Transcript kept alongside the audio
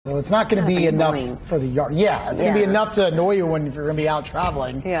So it's not going to be enough for the yard. Yeah, it's going to be enough to annoy you when you're going to be out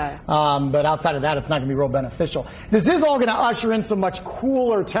traveling. Yeah. But outside of that, it's not going to be real beneficial. This is all going to usher in some much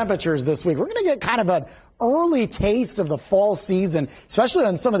cooler temperatures this week. We're going to get kind of an early taste of the fall season, especially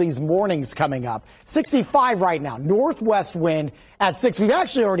on some of these mornings coming up. 65 right now, northwest wind at 6. We've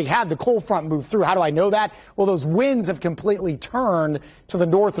actually already had the cold front move through. How do I know that? Well, those winds have completely turned to the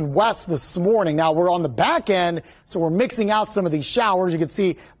north and west this morning. Now we're on the back end, so we're mixing out some of these showers. You can see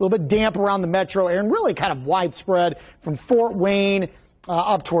a little bit damp around the metro area and really kind of widespread from Fort Wayne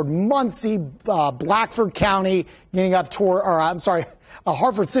up toward Muncie, Blackford County, getting up toward,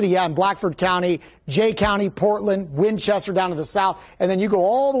 Hartford City, in Blackford County, Jay County, Portland, Winchester down to the south, and then you go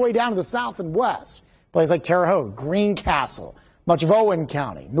all the way down to the south and west. Places like Terre Haute, Greencastle, much of Owen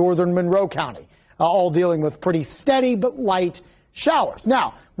County, northern Monroe County, all dealing with pretty steady but light showers.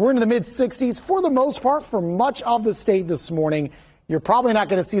 Now, we're into the mid-60s for the most part for much of the state this morning. You're probably not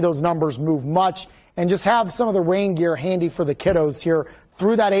going to see those numbers move much, and just have some of the rain gear handy for the kiddos here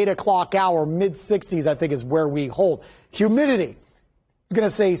through that 8 o'clock hour. Mid-60s, I think, is where we hold. Humidity is going to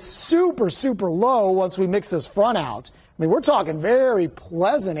stay super, super low once we mix this front out. I mean, we're talking very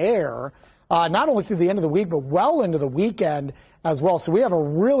pleasant air, not only through the end of the week, but well into the weekend as well. So we have a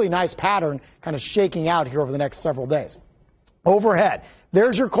really nice pattern kind of shaking out here over the next several days. Overhead,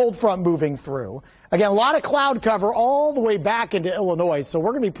 there's your cold front moving through. Again, a lot of cloud cover all the way back into Illinois, so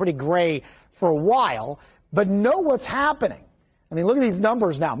we're going to be pretty gray for a while. But know what's happening. I mean, look at these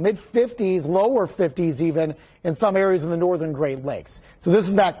numbers now, mid-50s, lower 50s even in some areas in the northern Great Lakes. So this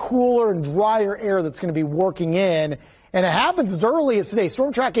is that cooler and drier air that's going to be working in. And it happens as early as today.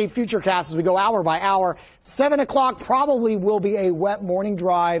 Storm Track 8 Futurecast as we go hour by hour. 7 o'clock probably will be a wet morning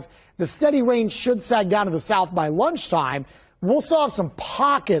drive. The steady rain should sag down to the south by lunchtime. We'll still have some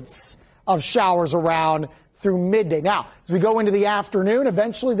pockets of showers around through midday. Now, as we go into the afternoon,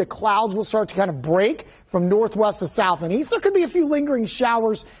 eventually the clouds will start to kind of break from northwest to south and east. There could be a few lingering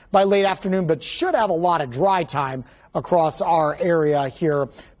showers by late afternoon, but should have a lot of dry time across our area here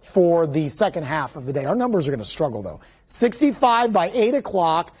for the second half of the day. Our numbers are going to struggle, though. 65 by 8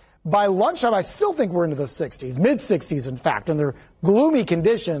 o'clock. By lunchtime, I still think we're into the 60s, mid-60s, in fact. Under gloomy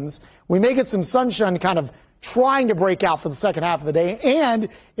conditions, we may get some sunshine kind of trying to break out for the second half of the day. And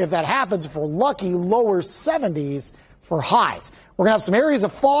if that happens, if we're lucky, lower 70s for highs. We're going to have some areas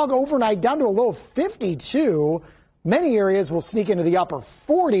of fog overnight down to a low of 52. Many areas will sneak into the upper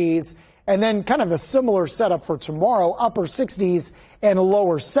 40s. And then kind of a similar setup for tomorrow, upper 60s and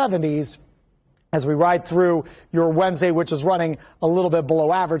lower 70s as we ride through your Wednesday, which is running a little bit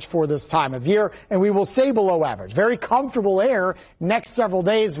below average for this time of year. And we will stay below average. Very comfortable air next several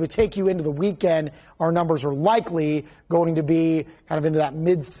days. We take you into the weekend. Our numbers are likely going to be kind of into that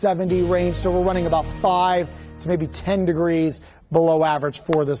mid-70 range. So we're running about 5 to maybe 10 degrees below average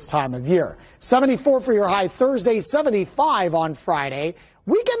for this time of year. 74 for your high Thursday, 75 on Friday.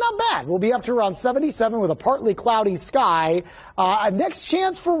 Weekend not bad. We'll be up to around 77 with a partly cloudy sky. A next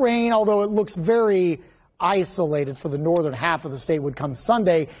chance for rain, although it looks very isolated for the northern half of the state, would come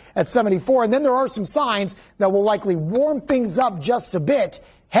Sunday at 74. And then there are some signs that will likely warm things up just a bit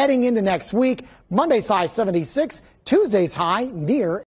heading into next week. Monday's high 76, Tuesday's high near